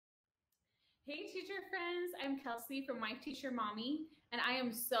Hey teacher friends, I'm Kelsey from Wife Teacher Mommy, and I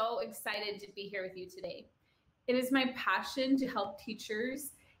am so excited to be here with you today. It is my passion to help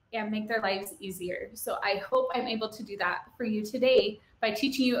teachers and make their lives easier. So I hope I'm able to do that for you today by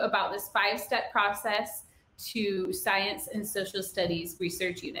teaching you about this 5-step process to science and social studies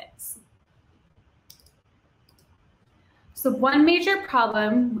research units. So one major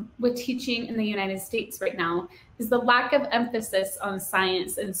problem with teaching in the United States right now is the lack of emphasis on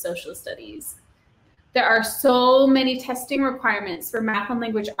science and social studies. There are so many testing requirements for math and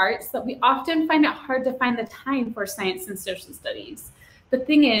language arts that we often find it hard to find the time for science and social studies. The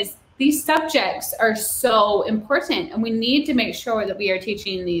thing is, these subjects are so important and we need to make sure that we are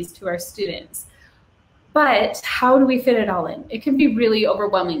teaching these to our students. But how do we fit it all in? It can be really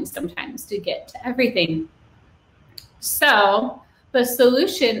overwhelming sometimes to get to everything. So the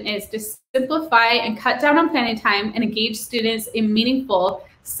solution is to simplify and cut down on planning time and engage students in meaningful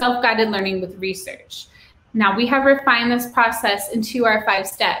self-guided learning with research. Now we have refined this process into our 5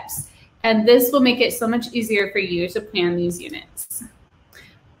 steps, and this will make it so much easier for you to plan these units.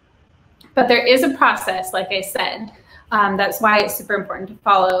 But there is a process, like I said. That's why it's super important to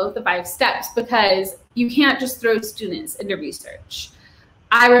follow the 5 steps, because you can't just throw students into research.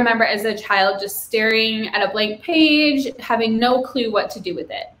 I remember as a child just staring at a blank page, having no clue what to do with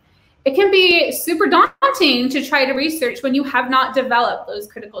it. It can be super daunting to try to research when you have not developed those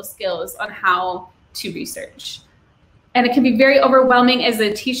critical skills on how to research. And it can be very overwhelming as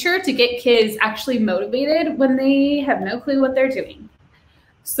a teacher to get kids actually motivated when they have no clue what they're doing.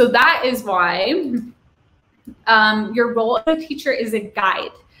 So that is why your role as a teacher is a guide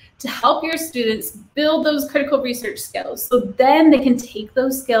to help your students build those critical research skills. So then they can take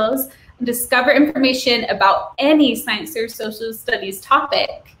those skills and discover information about any science or social studies topic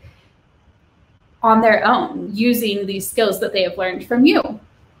on their own using these skills that they have learned from you.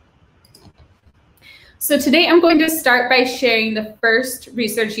 So today I'm going to start by sharing the first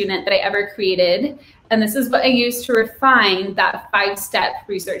research unit that I ever created. And this is what I used to refine that 5-step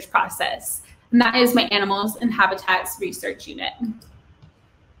research process. And that is my animals and habitats research unit.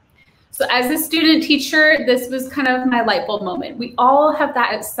 So as a student teacher, this was kind of my light bulb moment. We all have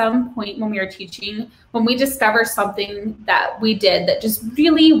that at some point when we are teaching, when we discover something that we did that just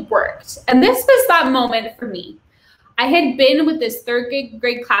really worked. And this was that moment for me. I had been with this 3rd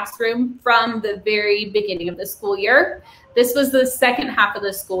grade classroom from the very beginning of the school year. This was the second half of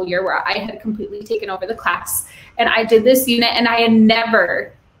the school year where I had completely taken over the class. And I did this unit, and I had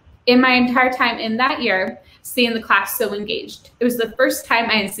never, in my entire time in that year, seeing the class so engaged. It was the first time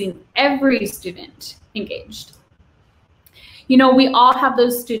I had seen every student engaged. You know, we all have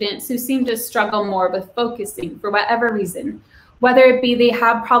those students who seem to struggle more with focusing for whatever reason, whether it be they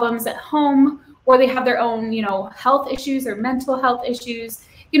have problems at home or they have their own, health issues or mental health issues.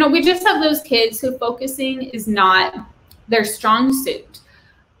 We just have those kids who focusing is not their strong suit.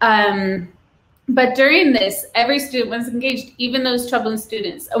 But during this, every student was engaged, even those troubling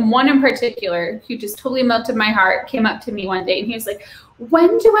students. And one in particular, who just totally melted my heart, came up to me one day and he was like,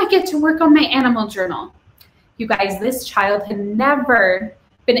 "When do I get to work on my animal journal?" You guys, this child had never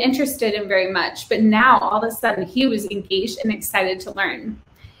been interested in very much, but now all of a sudden he was engaged and excited to learn.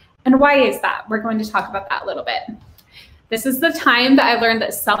 And why is that? We're going to talk about that a little bit. This is the time that I learned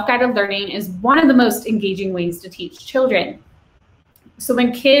that self-guided learning is one of the most engaging ways to teach children. So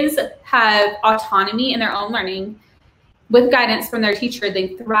when kids have autonomy in their own learning with guidance from their teacher,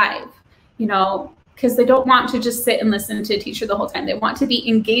 they thrive, because they don't want to just sit and listen to a teacher the whole time. They want to be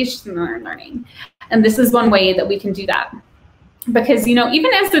engaged in their learning. And this is one way that we can do that. Because,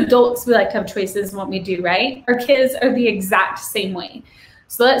 even as adults, we like to have choices in what we do, right? Our kids are the exact same way.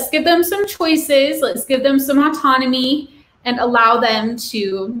 So let's give them some choices. Let's give them some autonomy and allow them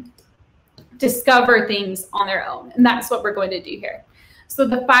to discover things on their own. And that's what we're going to do here. So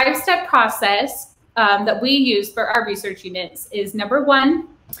the 5-step process that we use for our research units is, number 1,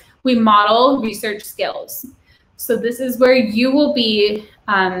 we model research skills. So this is where you will be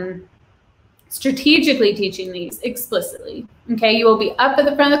strategically teaching these explicitly. Okay, you will be up at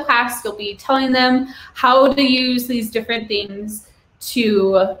the front of the class. You'll be telling them how to use these different things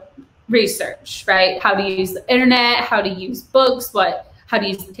to research, right? How to use the internet, how to use books, how to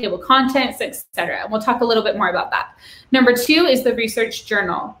use the table of contents, etc. And we'll talk a little bit more about that. Number 2 is the research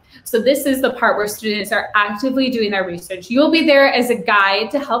journal. So this is the part where students are actively doing their research. You'll be there as a guide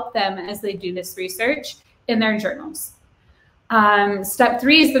to help them as they do this research in their journals. Step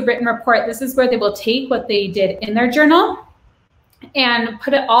 3 is the written report. This is where they will take what they did in their journal and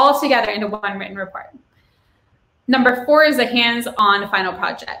put it all together into one written report. Number 4 is a hands-on final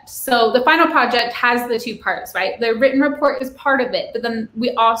project. So the final project has the 2 parts, right? The written report is part of it, but then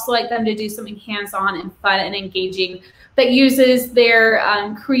we also like them to do something hands-on and fun and engaging that uses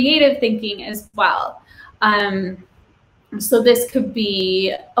their creative thinking as well. So this could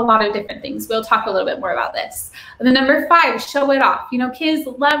be a lot of different things. We'll talk a little bit more about this. And then number 5, show it off. You know, kids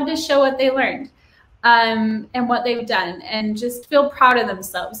love to show what they learned and what they've done and just feel proud of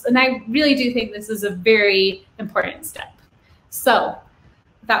themselves. And I really do think this is a very important step. So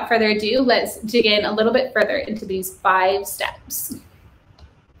without further ado, let's dig in a little bit further into these 5 steps.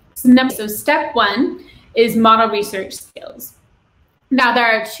 So step 1 is model research skills. Now there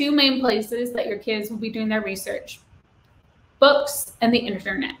are 2 main places that your kids will be doing their research: books and the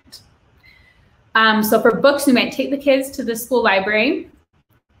internet. So for books, you might take the kids to the school library,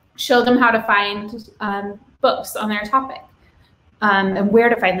 show them how to find books on their topic and where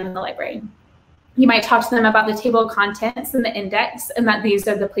to find them in the library. You might talk to them about the table of contents and the index, and that these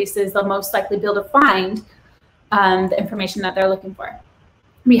are the places they'll most likely be able to find the information that they're looking for.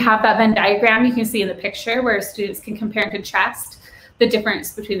 We have that Venn diagram you can see in the picture where students can compare and contrast the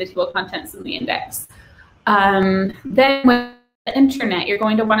difference between the table of contents and the index. Then with the internet, you're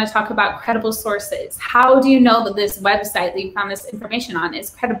going to want to talk about credible sources. How do you know that this website that you found this information on is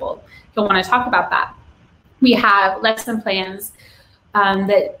credible? You'll want to talk about that. We have lesson plans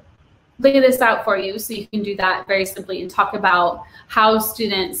that lay this out for you, so you can do that very simply and talk about how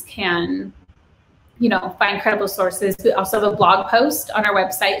students can, you know, find credible sources. We also have a blog post on our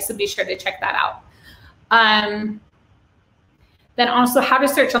website, so be sure to check that out. Then also how to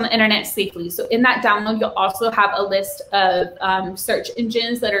search on the internet safely. So in that download, you'll also have a list of search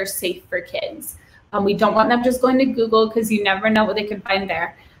engines that are safe for kids. We don't want them just going to Google because you never know what they can find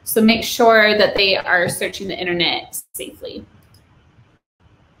there. So make sure that they are searching the internet safely.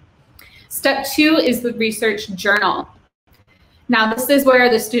 Step 2 is the research journal. Now this is where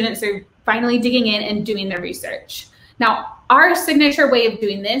the students are finally digging in and doing their research. Now our signature way of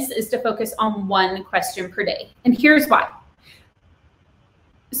doing this is to focus on 1 question per day. And here's why.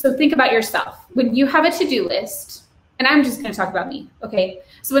 So think about yourself. When you have a to-do list, and I'm just going to talk about me, okay?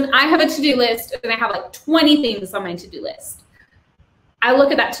 So when I have a to-do list and I have like 20 things on my to-do list, I look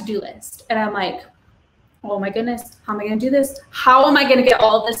at that to-do list and I'm like, oh my goodness, how am I going to do this? How am I going to get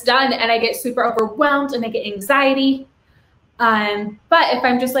all of this done? And I get super overwhelmed and I get anxiety. But if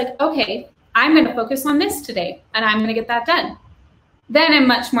I'm just like, okay, I'm going to focus on this today and I'm going to get that done, then I'm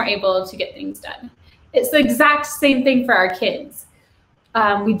much more able to get things done. It's the exact same thing for our kids.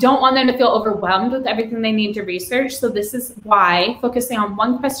 We don't want them to feel overwhelmed with everything they need to research. So this is why focusing on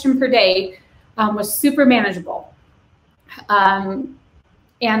 1 question per day was super manageable.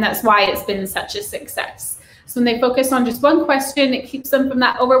 And that's why it's been such a success. So when they focus on just 1 question, it keeps them from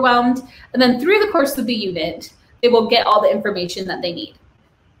that overwhelmed. And then through the course of the unit, they will get all the information that they need.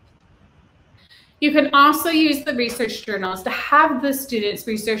 You can also use the research journals to have the students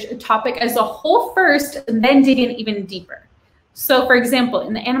research a topic as a whole first and then dig in even deeper. So for example,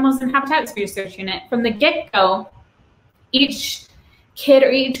 in the Animals and Habitats Research Unit, from the get-go, each kid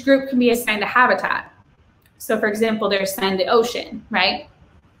or each group can be assigned a habitat. So for example, they're assigned the ocean, right?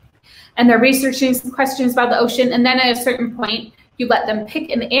 And they're researching some questions about the ocean, and then at a certain point, you let them pick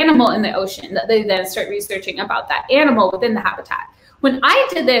an animal in the ocean that they then start researching about that animal within the habitat. When I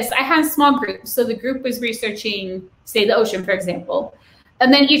did this, I had small groups. So the group was researching, say, the ocean, for example,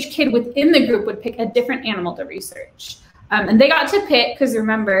 and then each kid within the group would pick a different animal to research. And they got to pick, because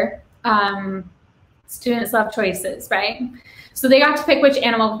remember, students love choices, right? So they got to pick which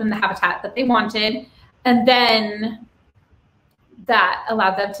animal within the habitat that they wanted, and then that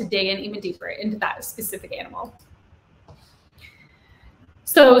allowed them to dig in even deeper into that specific animal.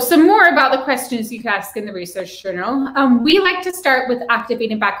 So some more about the questions you could ask in the research journal. We like to start with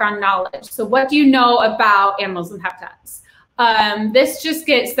activating background knowledge. So what do you know about animals and habitats? This just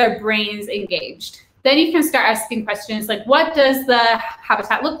gets their brains engaged. Then you can start asking questions like, what does the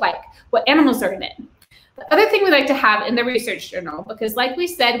habitat look like? What animals are in it? The other thing we like to have in the research journal, because like we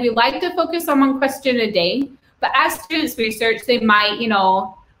said, we like to focus on 1 question a day, but as students research, they might, you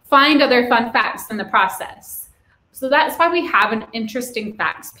know, find other fun facts in the process. So that's why we have an interesting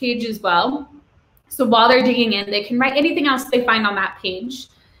facts page as well. So while they're digging in, they can write anything else they find on that page.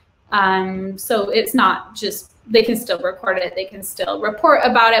 So it's not just, they can still record it, they can still report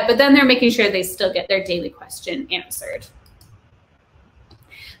about it, but then they're making sure they still get their daily question answered.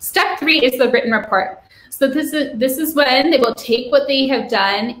 Step 3 is the written report. So this is when they will take what they have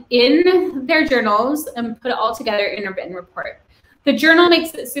done in their journals and put it all together in a written report. The journal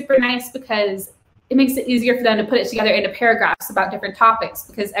makes it super nice because it makes it easier for them to put it together into paragraphs about different topics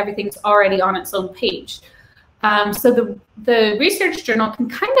because everything's already on its own page. So the research journal can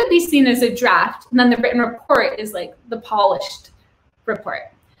kind of be seen as a draft, and then the written report is like the polished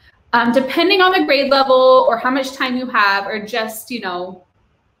report. Depending on the grade level or how much time you have, or just,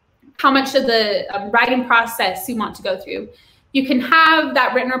 how much of the writing process you want to go through, you can have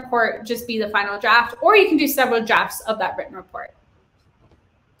that written report just be the final draft, or you can do several drafts of that written report.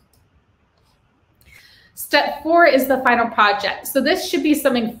 Step 4 is the final project. So this should be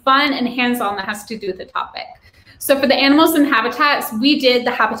something fun and hands-on that has to do with the topic. So for the animals and habitats, we did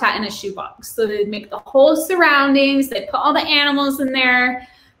the habitat in a shoebox. So they'd make the whole surroundings, they'd put all the animals in there,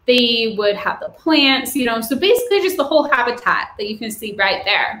 they would have the plants, so basically just the whole habitat that you can see right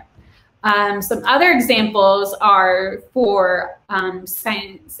there. Some other examples are for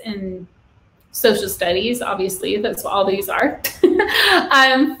science and social studies, obviously, that's what all these are.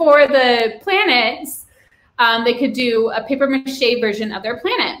 For the planets, they could do a paper mache version of their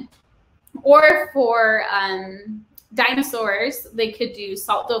planet. Or for dinosaurs, they could do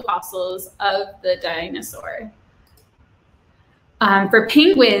salt dough fossils of the dinosaur. For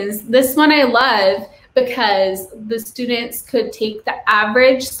penguins, this one I love because the students could take the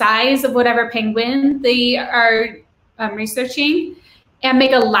average size of whatever penguin they are researching and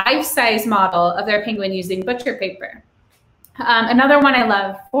make a life-size model of their penguin using butcher paper. Another one I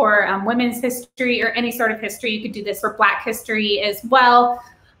love for women's history or any sort of history, you could do this for Black history as well.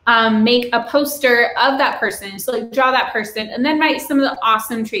 Make a poster of that person. So like draw that person and then write some of the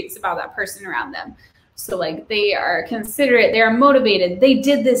awesome traits about that person around them. So like they are considerate, they are motivated, they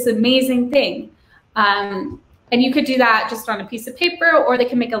did this amazing thing. And you could do that just on a piece of paper, or they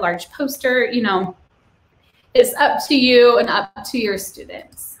can make a large poster, it's up to you and up to your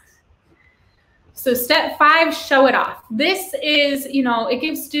students. So step 5, show it off. This is, it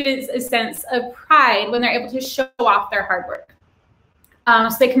gives students a sense of pride when they're able to show off their hard work.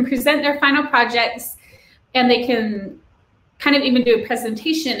 So they can present their final projects, and they can kind of even do a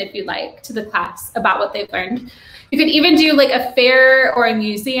presentation, if you like, to the class about what they've learned. You could even do like a fair or a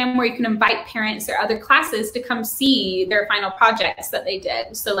museum where you can invite parents or other classes to come see their final projects that they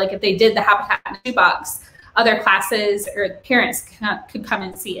did. So like if they did the habitat in a shoebox, other classes or parents could come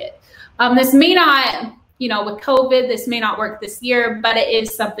and see it. This may not, with COVID, this may not work this year, but it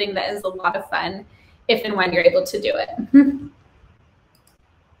is something that is a lot of fun if and when you're able to do it.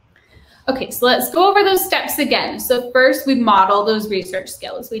 Okay, so let's go over those steps again. So first, we model those research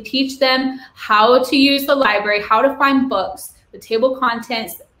skills. We teach them how to use the library, how to find books, the table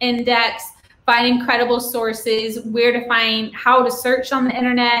contents, index, finding credible sources, where to find, how to search on the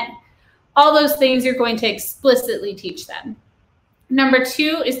internet. All those things you're going to explicitly teach them. Number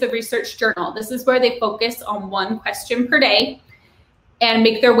 2 is the research journal. This is where they focus on one question per day and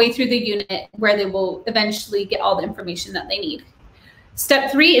make their way through the unit where they will eventually get all the information that they need.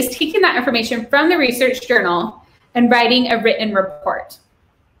 Step 3 is taking that information from the research journal and writing a written report.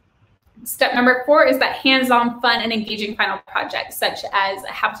 Step number 4 is that hands-on, fun, and engaging final project, such as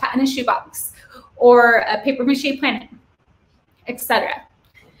a habitat in a shoebox or a paper mache planet, etc.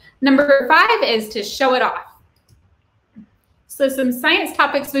 Number 5 is to show it off. So some science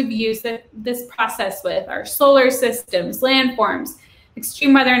topics we've used this process with are solar systems, landforms,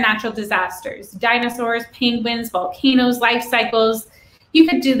 extreme weather and natural disasters, dinosaurs, penguins, volcanoes, life cycles. You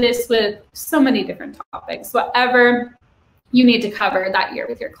could do this with so many different topics, whatever you need to cover that year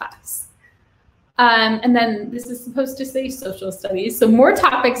with your class. And then this is supposed to say social studies, so more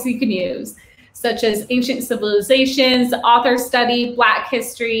topics you can use, such as ancient civilizations, author study, Black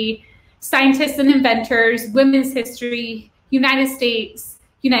history, scientists and inventors, women's history, United States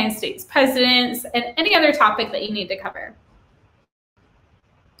presidents, and any other topic that you need to cover.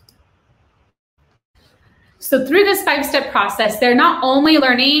 So through this 5-step process, they're not only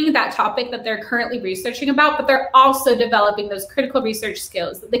learning that topic that they're currently researching about, but they're also developing those critical research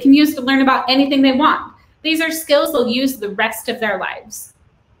skills that they can use to learn about anything they want. These are skills they'll use the rest of their lives.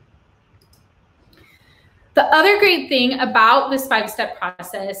 The other great thing about this 5-step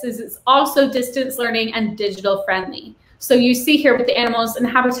process is it's also distance learning and digital friendly. So you see here with the animals and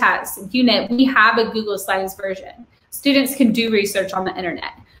habitats unit, we have a Google Slides version. Students can do research on the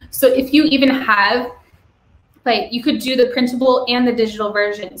internet. So if you even have, you could do the printable and the digital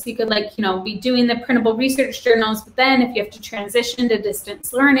versions. You could be doing the printable research journals, but then if you have to transition to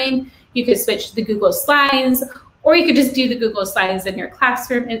distance learning, you could switch to the Google Slides, or you could just do the Google Slides in your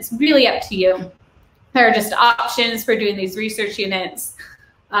classroom. It's really up to you. There are just options for doing these research units,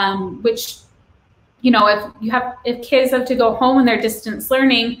 which, if kids have to go home and they're distance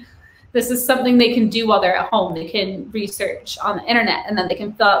learning, this is something they can do while they're at home. They can research on the internet, and then they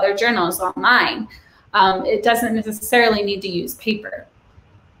can fill out their journals online. It doesn't necessarily need to use paper.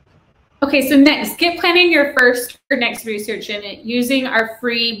 Okay, so next, get planning your first or next research unit using our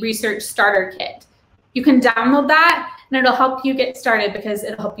free research starter kit. You can download that and it'll help you get started because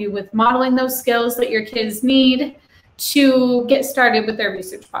it'll help you with modeling those skills that your kids need to get started with their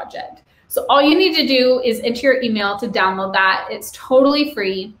research project. So all you need to do is enter your email to download that. It's totally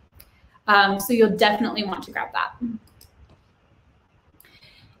free. So you'll definitely want to grab that.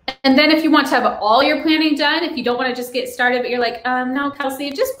 And then if you want to have all your planning done, if you don't want to just get started, but you're like, no, Kelsey,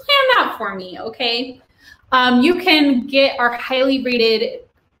 just plan that for me, okay? You can get our highly rated,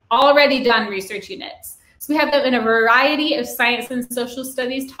 already done research units. So we have them in a variety of science and social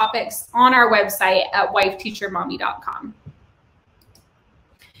studies topics on our website at wifeteachermommy.com.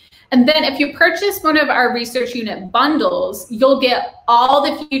 And then if you purchase one of our research unit bundles, you'll get all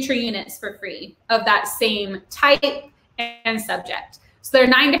the future units for free of that same type and subject. So there are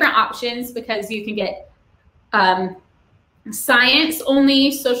 9 different options because you can get science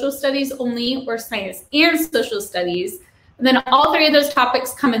only, social studies only, or science and social studies. And then all 3 of those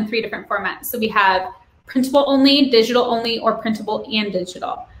topics come in 3 different formats. So we have printable only, digital only, or printable and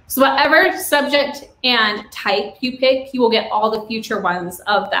digital. So whatever subject and type you pick, you will get all the future ones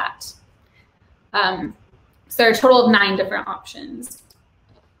of that. So there are a total of 9 different options.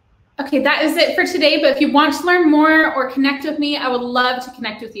 Okay, that is it for today. But if you want to learn more or connect with me, I would love to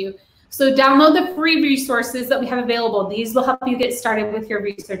connect with you. So download the free resources that we have available. These will help you get started with your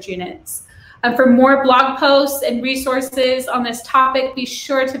research units. For more blog posts and resources on this topic, be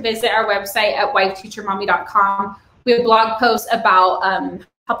sure to visit our website at wifeteachermommy.com. We have blog posts about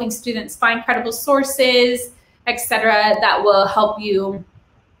helping students find credible sources, etc., that will help you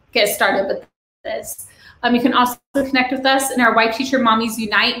get started with this. You can also connect with us in our Wife Teacher Mommies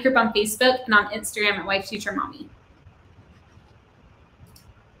Unite group on Facebook and on Instagram at Wife Teacher Mommy.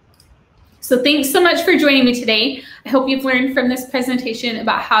 So thanks so much for joining me today. I hope you've learned from this presentation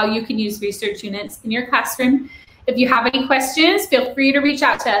about how you can use research units in your classroom. If you have any questions, feel free to reach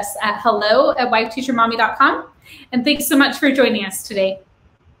out to us at hello@wifeteachermommy.com. And thanks so much for joining us today.